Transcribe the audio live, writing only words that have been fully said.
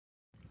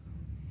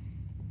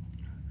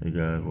Hey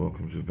guys,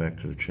 welcome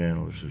back to the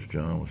channel. This is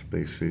John with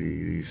Space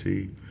City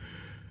EDC.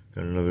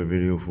 Got another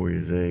video for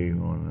you today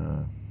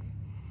on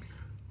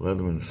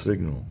Leatherman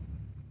Signal.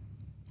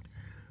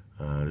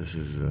 This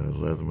is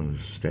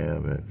Leatherman's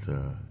stab at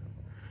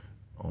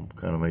on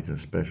kind of making a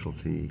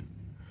specialty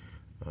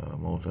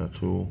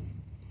multi-tool.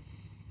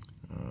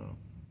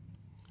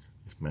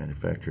 It's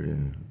manufactured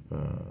in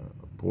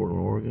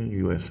Portland, Oregon,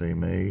 USA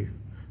made.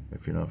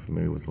 If you're not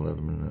familiar with the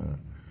Leatherman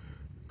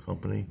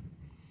company.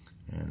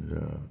 And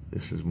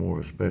this is more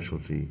of a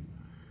specialty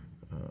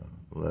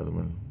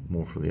Leatherman,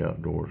 more for the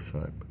outdoors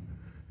type,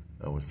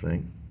 I would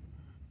think.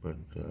 But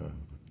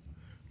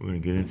we're going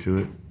to get into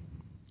it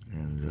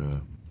and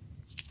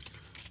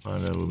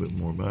find out a little bit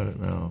more about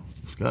it now.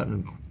 It's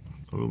gotten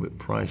a little bit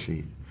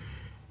pricey.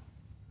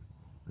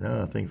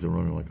 Now I think they're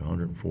running like $140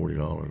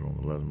 on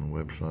the Leatherman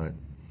website.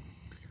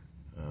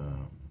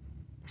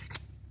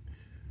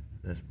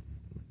 It's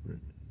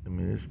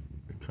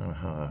kind of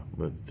high,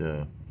 but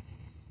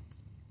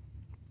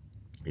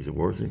is it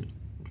worth it?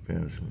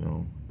 Depends, you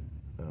know.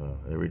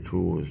 Every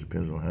tool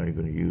depends on how you're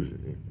going to use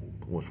it.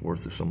 What's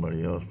worth to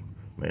somebody else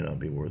may not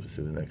be worth it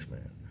to the next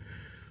man.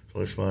 So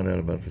let's find out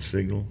about the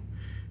Signal.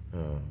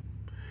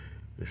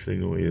 The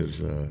Signal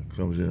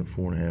comes in at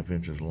 4.5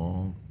 inches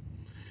long,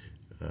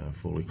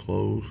 fully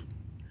closed.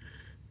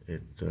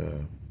 Its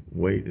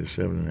weight is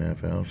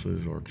 7.5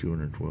 ounces or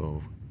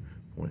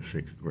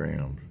 212.6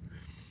 grams.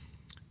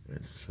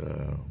 It's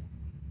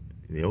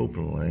the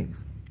open length.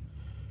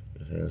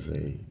 It has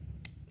a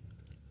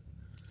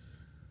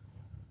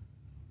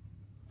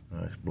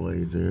nice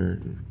blade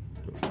there.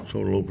 The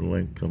total open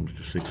length comes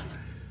to 6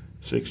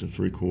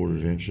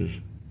 3/4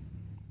 inches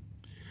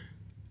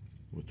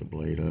with the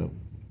blade up.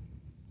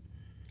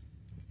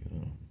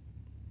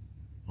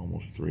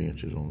 Almost 3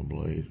 inches on the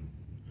blade.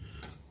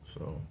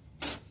 So,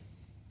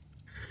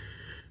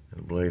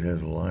 and the blade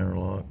has a liner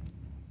lock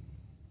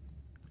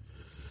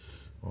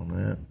on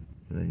that.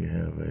 And then you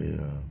have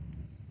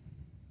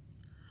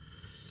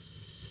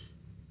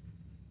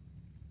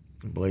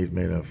a blade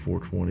made out of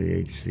 420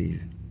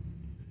 HC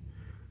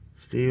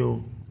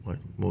steel, like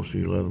most of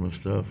your Leatherman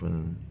stuff,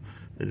 and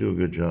they do a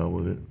good job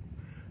with it.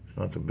 It's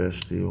not the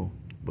best steel,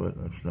 but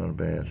it's not a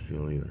bad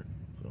steel either.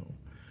 So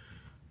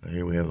now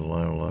here we have the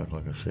liner lock,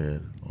 like I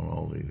said, on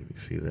all these. If you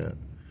see that,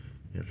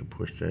 you have to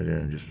push that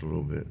in just a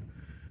little bit,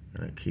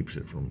 and it keeps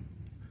it from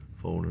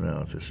folding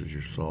out. This is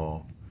your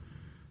saw,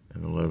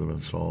 and the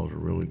Leatherman saws are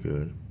really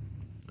good.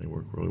 They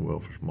work really well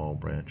for small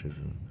branches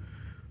and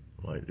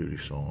light-duty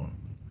sawing.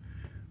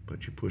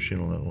 But you push in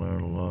on that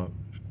liner lock,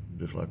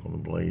 just like on the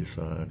blade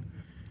side,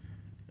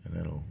 and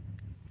that'll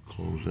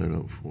close that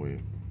up for you.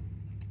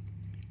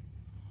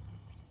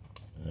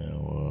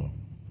 Now,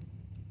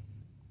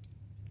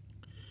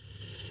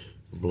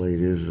 the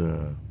blade is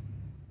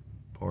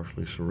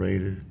partially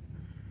serrated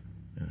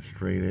and a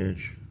straight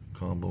edge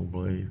combo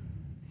blade,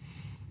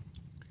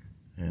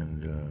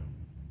 and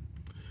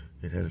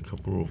it has a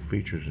couple little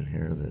features in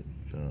here that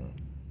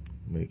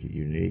make it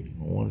unique.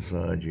 On one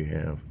side you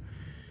have,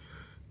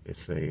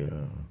 it's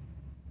a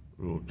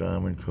little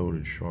diamond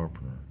coated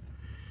sharpener,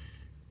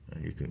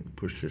 and you can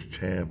push this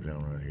tab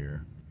down right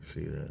here.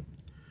 See that?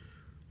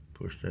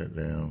 Push that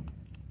down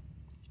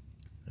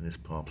and this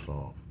pops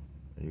off,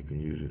 and you can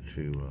use it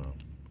to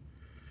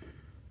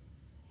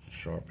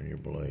sharpen your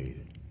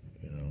blade,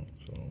 you know.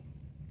 So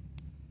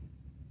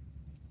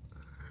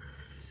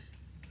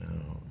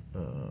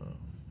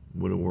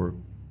would it work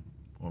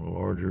on a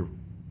larger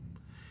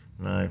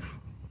knife?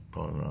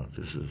 Probably not.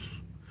 This is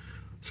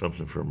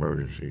something for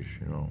emergencies,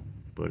 you know,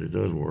 but it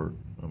does work.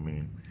 I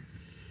mean,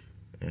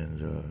 and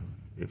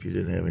if you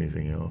didn't have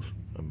anything else,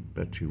 I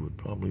bet you would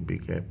probably be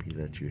happy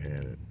that you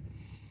had it,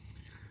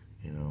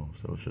 you know.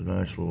 So it's a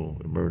nice little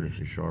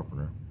emergency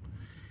sharpener,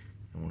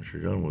 and once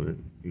you're done with it,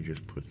 you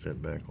just put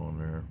that back on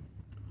there.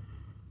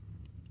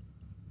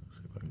 Let's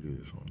see if I can do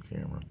this on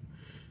camera.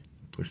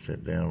 Push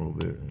that down a little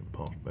bit and it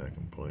pops back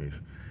in place.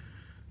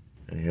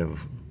 And you have a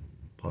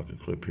pocket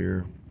clip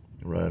here.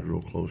 It rides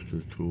real close to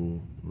the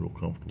tool, real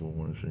comfortable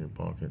when it's in your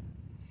pocket.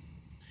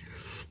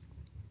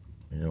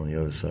 And on the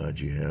other side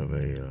you have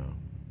a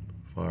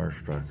fire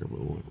striker, but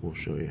we'll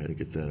show you how to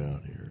get that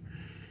out here.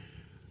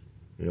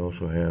 You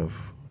also have,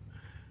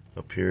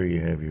 up here you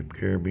have your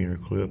carabiner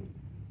clip,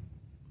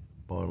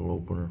 bottle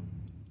opener.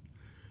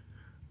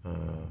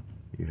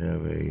 You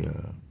have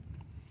a,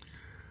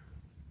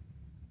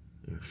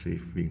 let's see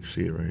if you can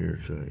see it right here.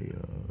 It's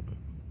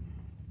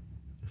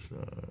a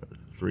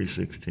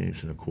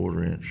 3/16 and a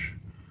 1/4 inch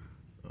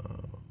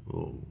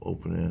little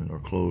open end or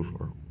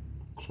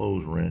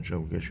close wrench,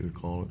 I guess you would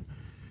call it.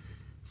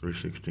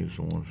 3/16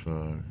 on one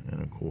side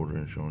and a 1/4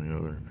 inch on the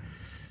other.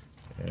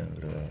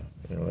 And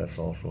you know, that's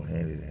also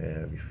handy to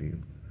have if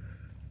you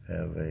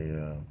have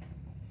a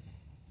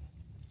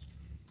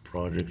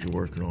project you're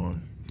working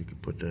on. You can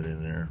put that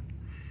in there.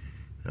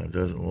 Now it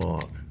doesn't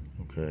lock,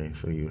 okay,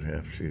 so you would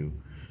have to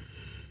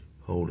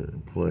hold it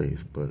in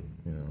place, but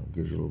you know, it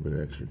gives you a little bit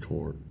extra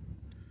torque.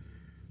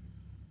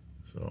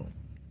 So,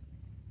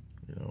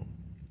 you know,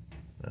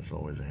 that's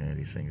always a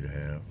handy thing to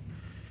have.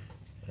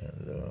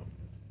 and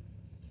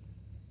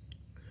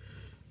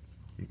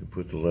you can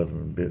put the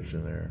Leatherman bits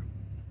in there,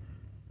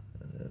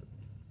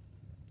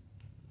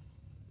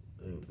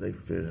 and they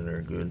fit in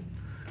there good.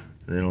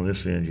 And then on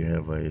this end you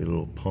have a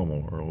little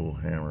pummel or a little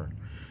hammer.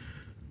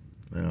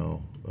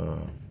 Now,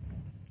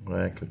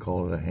 I actually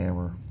call it a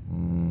hammer. I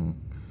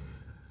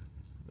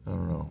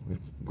don't know.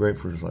 It's great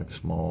for just like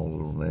small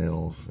little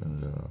nails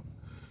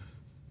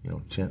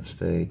and tent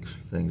stakes,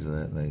 things of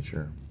that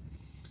nature.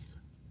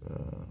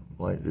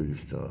 Light duty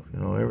stuff.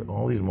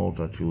 All these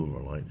multi-tools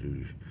are light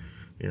duty.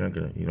 You're not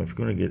gonna, if you're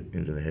gonna get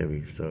into the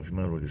heavy stuff, you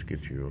might as well just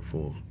get you a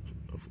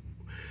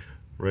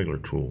regular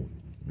tool.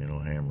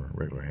 Hammer,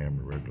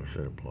 regular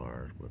set of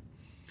pliers. But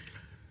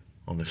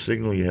on the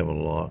Signal, you have a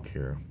lock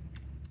here.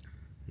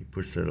 You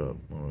push that up.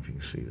 I don't know if you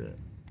can see that.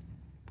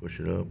 Push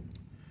it up,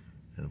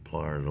 and the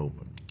pliers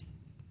open.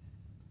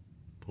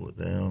 Pull it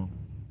down.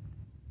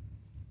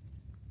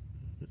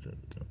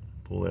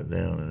 Pull that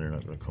down, and they're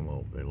not going to come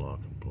off. They lock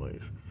in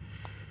place.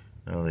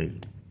 Now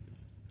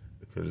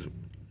because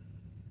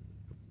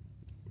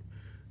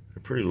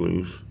they're pretty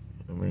loose.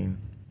 I mean,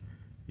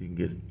 you can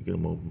get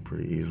them open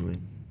pretty easily.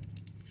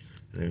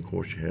 And then of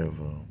course you have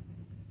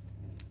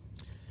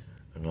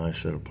a nice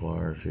set of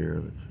pliers here.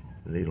 That's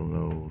the needle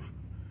nose.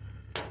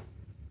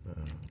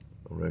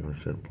 A regular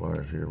set of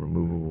pliers here.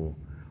 Removable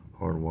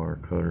hard wire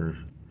cutters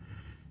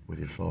with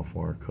your soft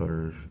wire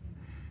cutters.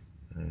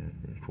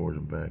 And towards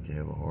the back you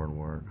have a hard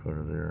wire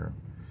cutter there.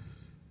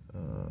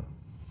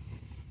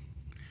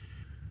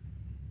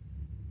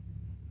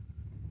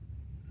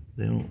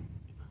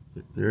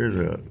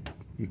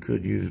 You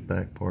could use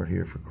back part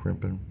here for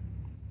crimping.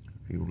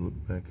 If you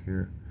look back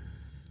here,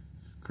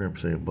 crimp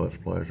say a butt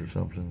splice or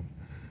something.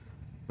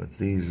 But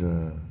these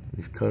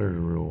cutters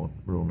are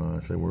real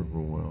nice. They work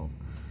real well,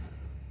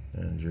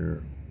 and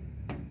your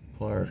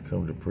pliers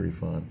come to a pretty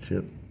fine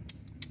tip,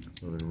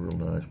 so they're real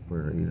nice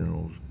for a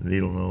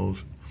needle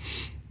nose.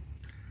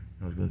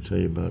 I was going to tell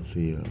you about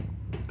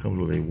it comes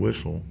with a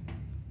whistle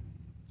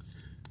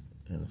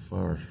and a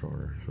fire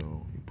starter.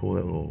 So you pull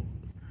that little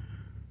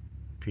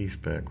piece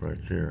back right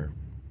there,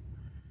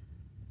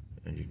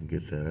 and you can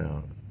get that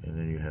out, and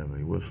then you have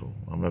a whistle.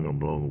 I'm not going to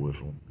blow the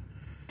whistle,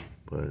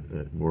 but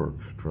it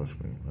works, trust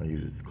me. I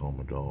use it to call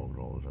my dogs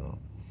all the time.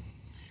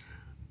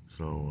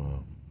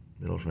 So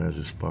it also has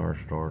this fire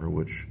starter,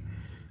 which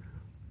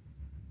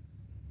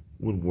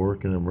would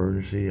work in an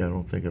emergency. I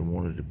don't think I'd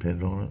want to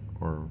depend on it,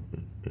 or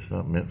it's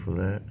not meant for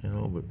that,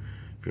 but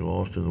if you're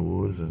lost in the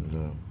woods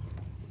and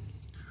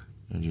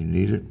you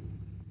need it,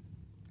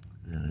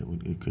 then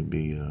it could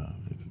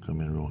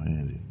come in real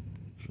handy.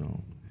 So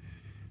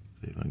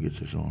see if I can get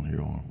this on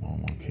here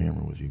on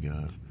camera with you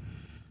guys.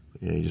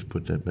 But yeah, you just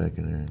put that back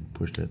in there and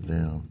push that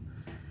down,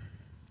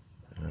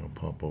 and it'll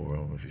pop over. I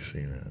don't know if you've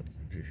seen that.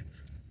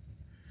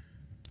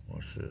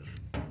 Watch this.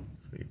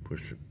 So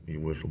you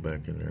whistle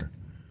back in there,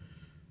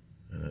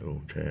 and that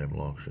little tab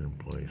locks it in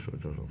place so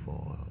it doesn't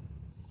fall out.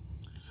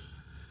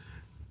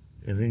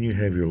 And then you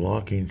have your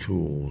locking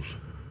tools,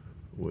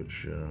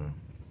 which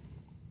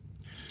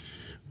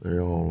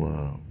they're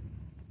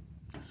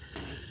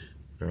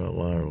not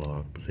liner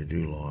lock, but they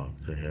do lock.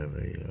 They have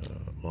a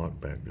lock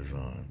back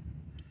design.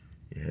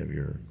 You have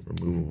your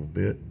removable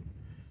bit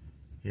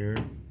here,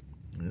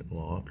 and it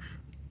locks.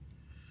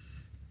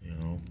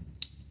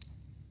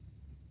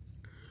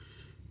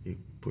 You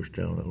push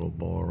down that little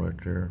bar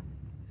right there,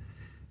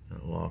 and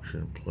it locks it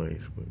in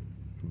place. But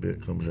the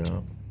bit comes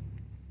out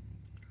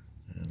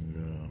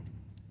and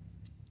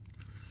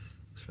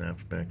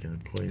snaps back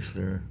into place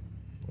there.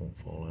 Won't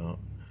fall out.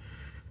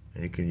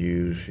 And you can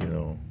use,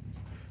 an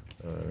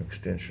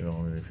extension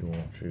on it if you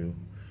want to,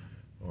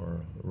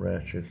 or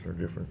ratchets or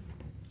different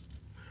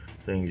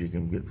things you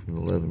can get from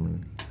the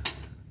Leatherman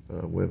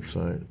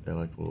website. They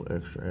like little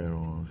extra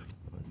add-ons.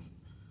 Like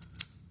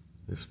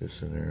this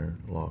fits in there,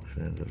 locks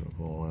in, doesn't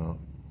fall out.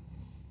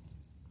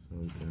 So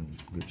you can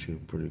get you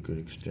a pretty good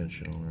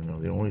extension on there. Now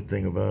the only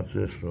thing about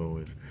this though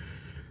is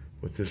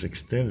with this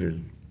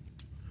extended,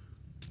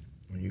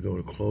 when you go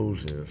to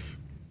close this,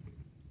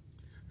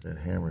 that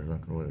hammer is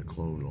not going to let it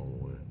close all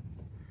the way.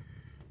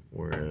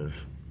 Whereas,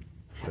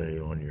 say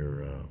on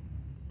your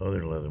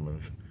other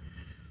Leathermans,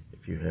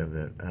 if you have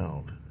that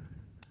out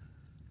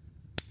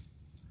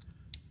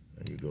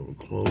and you go to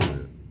close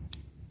it,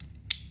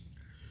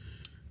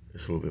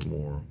 it's a little bit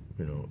more,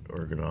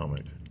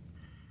 ergonomic.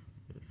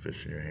 It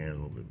fits in your hand a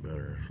little bit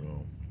better.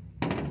 So,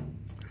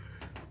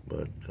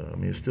 but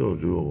it's still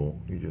doable.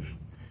 You just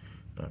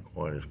not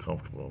quite as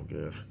comfortable, I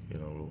guess.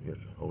 You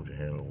have to hold your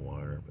hand a little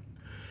wider.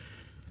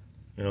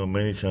 But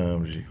many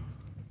times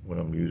when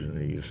I'm using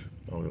these,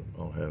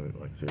 I'll have it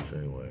like this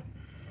anyway.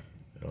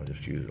 And I'll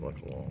just use it like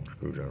a long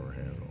screwdriver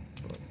handle.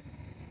 But,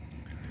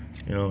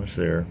 it's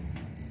there.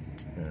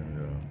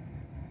 And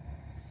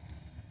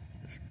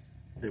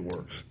it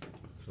works.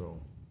 So,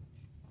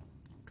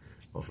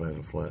 also has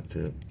a flat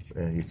tip.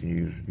 And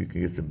you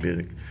can get the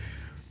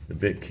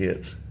bit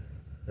kits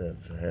that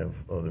have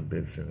other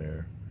bits in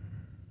there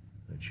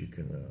that you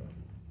can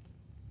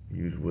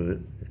use with it.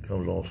 It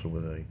comes also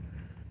with a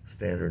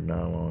standard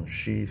nylon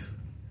sheath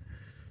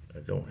I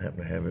don't happen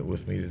to have it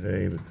with me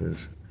today because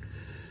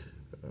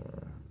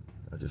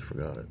I just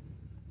forgot it.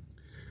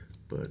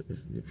 But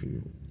if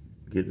you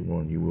get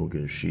one, you will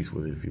get a sheath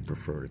with it if you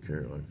prefer to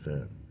carry it like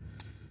that.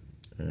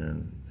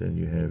 And then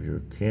you have your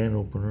can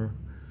opener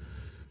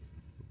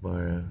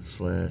by a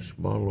 /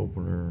 bottle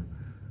opener,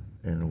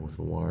 and with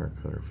the wire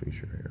cutter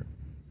feature here.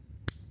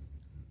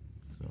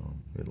 So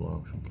it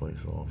locks in place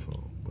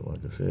also. But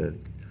like I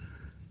said,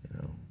 you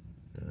know,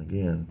 and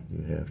again,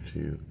 you have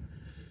to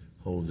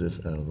hold this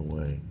out of the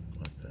way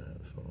like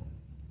that. So,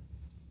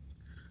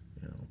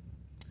 you know.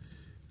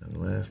 And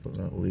last but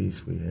not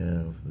least, we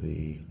have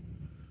the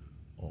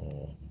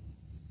awl.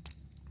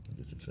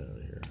 Get this out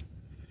of here.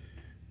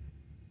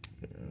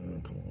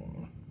 Come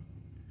on.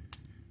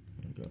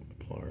 I got my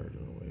pliers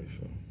in the way,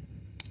 so.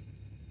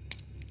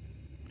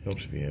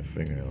 Helps if you have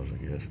fingernails, I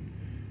guess.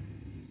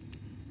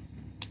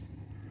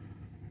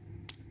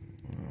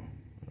 Wow,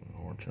 I had a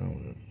hard time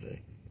with that today.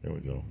 There we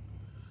go.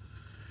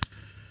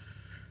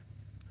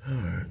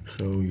 Alright,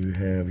 so you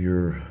have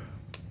your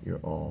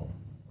awl.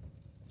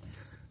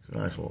 It's a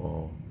nice little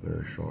awl,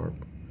 very sharp.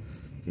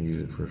 You can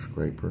use it for a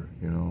scraper,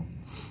 you know.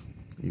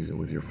 Use it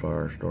with your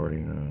fire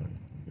starting,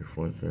 your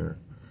flint there.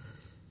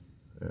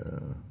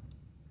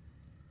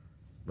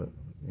 But,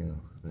 you know,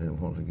 then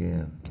once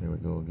again, there we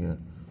go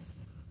again.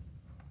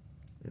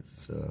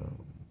 It's,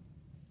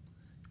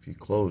 if you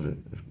close it,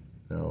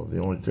 now the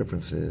only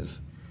difference is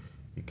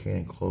you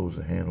can't close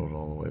the handles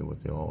all the way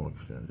with the awl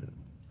extended.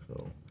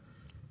 So,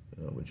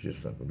 you know, but you're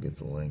just not going to get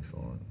the length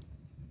on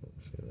it.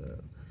 See that?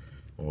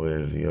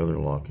 Whereas the other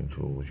locking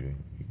tools, you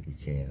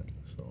can.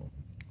 So,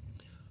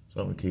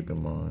 something to keep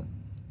in mind.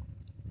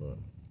 But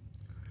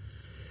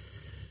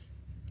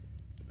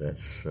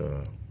that's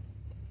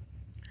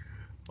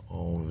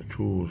all the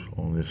tools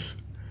on this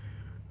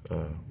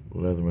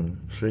Leatherman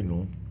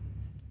Signal.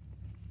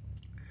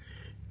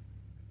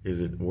 Is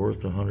it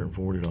worth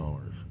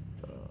 $140?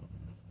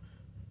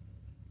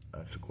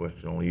 That's a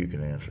question only you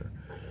can answer.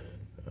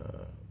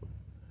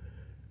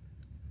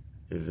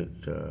 Is it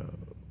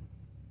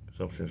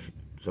something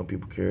some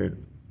people carry it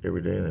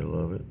every day and they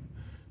love it?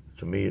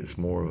 To me, it's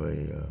more of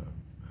a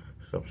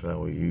something I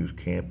would use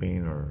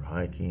camping or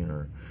hiking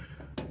or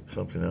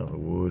something out in the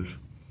woods.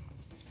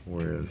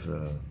 Whereas,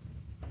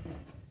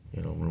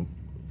 you know,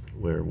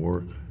 where at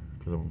work,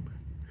 because I'm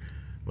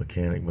a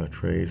mechanic by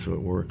trade, so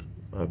at work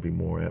I'd be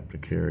more apt to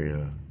carry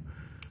a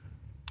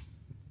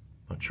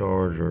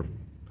charge or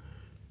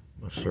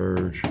a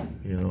surge,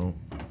 you know.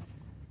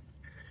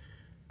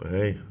 But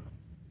hey,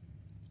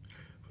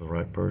 for the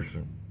right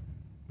person,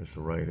 it's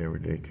the right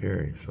everyday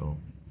carry. So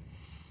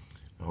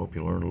I hope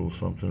you learned a little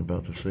something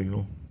about the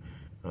Signal.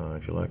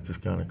 If you like this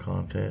kind of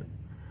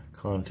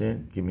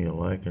content, give me a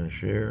like and a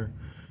share,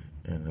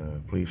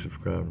 and please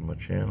subscribe to my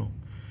channel.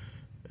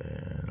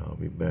 And I'll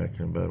be back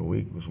in about a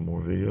week with some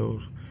more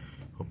videos.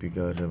 Hope you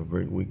guys have a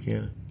great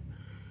weekend,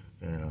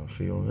 and I'll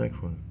see you on the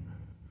next one.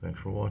 Thanks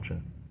for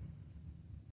watching.